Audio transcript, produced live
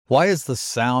Why is the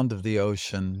sound of the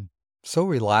ocean so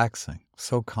relaxing,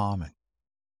 so calming?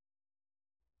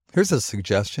 Here's a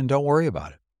suggestion. Don't worry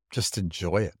about it. Just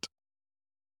enjoy it.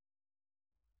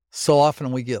 So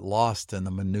often we get lost in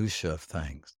the minutia of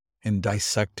things, in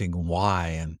dissecting why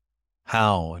and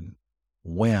how and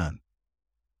when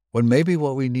maybe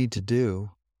what we need to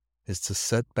do is to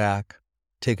sit back,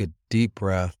 take a deep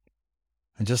breath,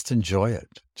 and just enjoy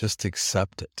it. Just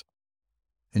accept it.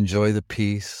 Enjoy the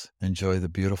peace, enjoy the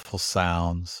beautiful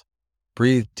sounds,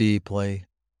 breathe deeply,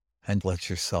 and let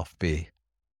yourself be.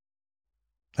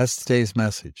 That's today's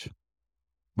message.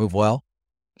 Move well,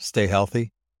 stay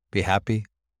healthy, be happy,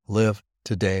 live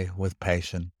today with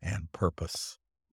passion and purpose.